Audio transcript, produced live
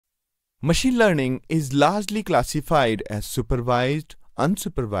Machine learning is largely classified as supervised,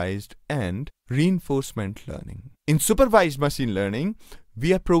 unsupervised, and reinforcement learning. In supervised machine learning,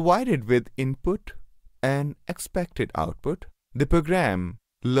 we are provided with input and expected output. The program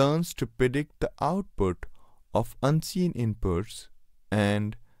learns to predict the output of unseen inputs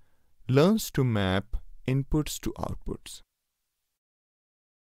and learns to map inputs to outputs.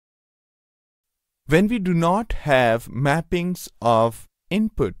 When we do not have mappings of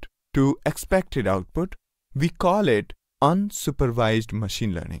input to expected output, we call it unsupervised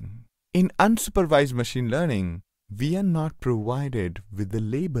machine learning. In unsupervised machine learning, we are not provided with the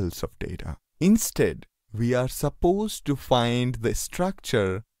labels of data. Instead, we are supposed to find the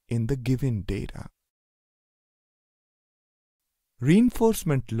structure in the given data.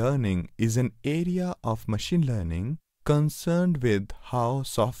 Reinforcement learning is an area of machine learning concerned with how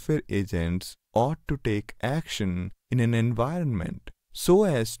software agents ought to take action in an environment so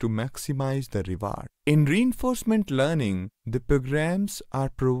as to maximize the reward. In reinforcement learning, the programs are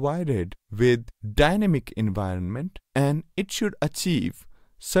provided with dynamic environment and it should achieve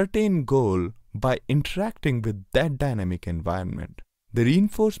certain goal by interacting with that dynamic environment. The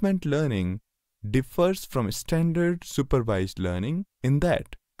reinforcement learning differs from standard supervised learning in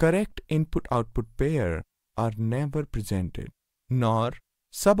that correct input-output pair are never presented, nor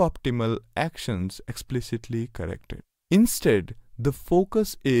suboptimal actions explicitly corrected. Instead, the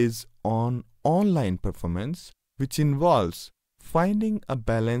focus is on online performance, which involves finding a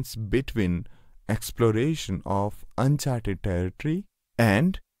balance between exploration of uncharted territory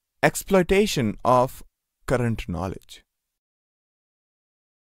and exploitation of current knowledge.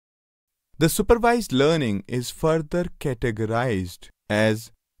 The supervised learning is further categorized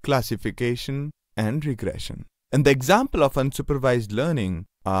as classification and regression. And the example of unsupervised learning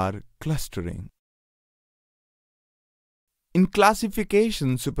are clustering. In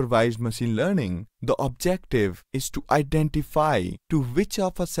classification supervised machine learning, the objective is to identify to which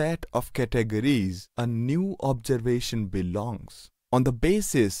of a set of categories a new observation belongs on the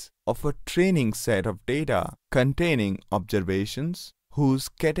basis of a training set of data containing observations whose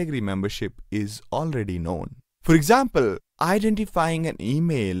category membership is already known. For example, identifying an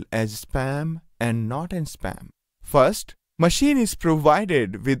email as spam and not as spam. First, machine is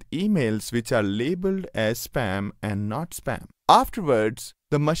provided with emails which are labeled as spam and not spam. Afterwards,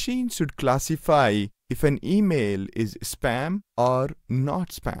 the machine should classify if an email is spam or not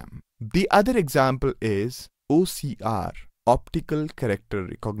spam. The other example is OCR, optical character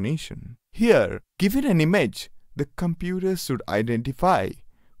recognition. Here, given an image, the computer should identify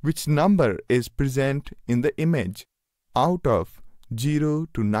which number is present in the image out of 0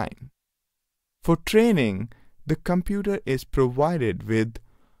 to 9. For training, the computer is provided with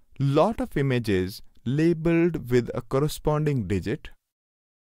lot of images labeled with a corresponding digit.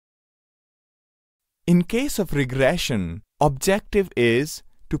 In case of regression, objective is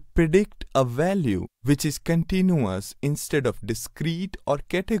to predict a value which is continuous instead of discrete or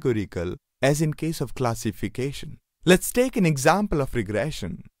categorical as in case of classification. Let's take an example of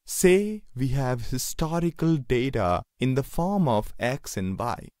regression. Say we have historical data in the form of X and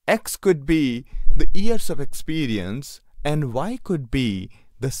Y. X could be the years of experience and Y could be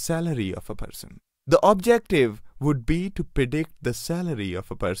the salary of a person. The objective would be to predict the salary of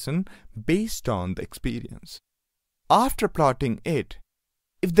a person based on the experience. After plotting it,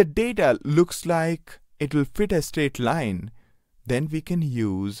 if the data looks like it will fit a straight line, then we can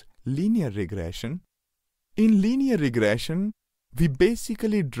use linear regression. In linear regression, we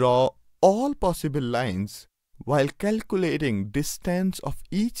basically draw all possible lines while calculating distance of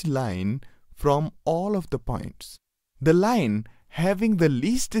each line from all of the points. The line having the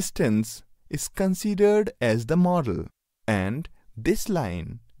least distance is considered as the model, and this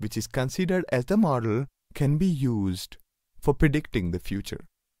line, which is considered as the model, can be used for predicting the future.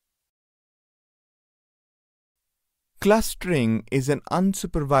 Clustering is an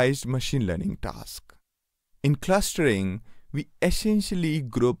unsupervised machine learning task. In clustering, we essentially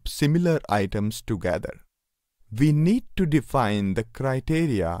group similar items together. We need to define the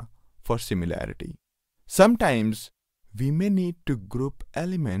criteria for similarity. Sometimes we may need to group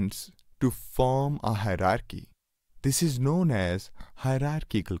elements to form a hierarchy. This is known as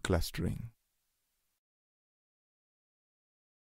hierarchical clustering.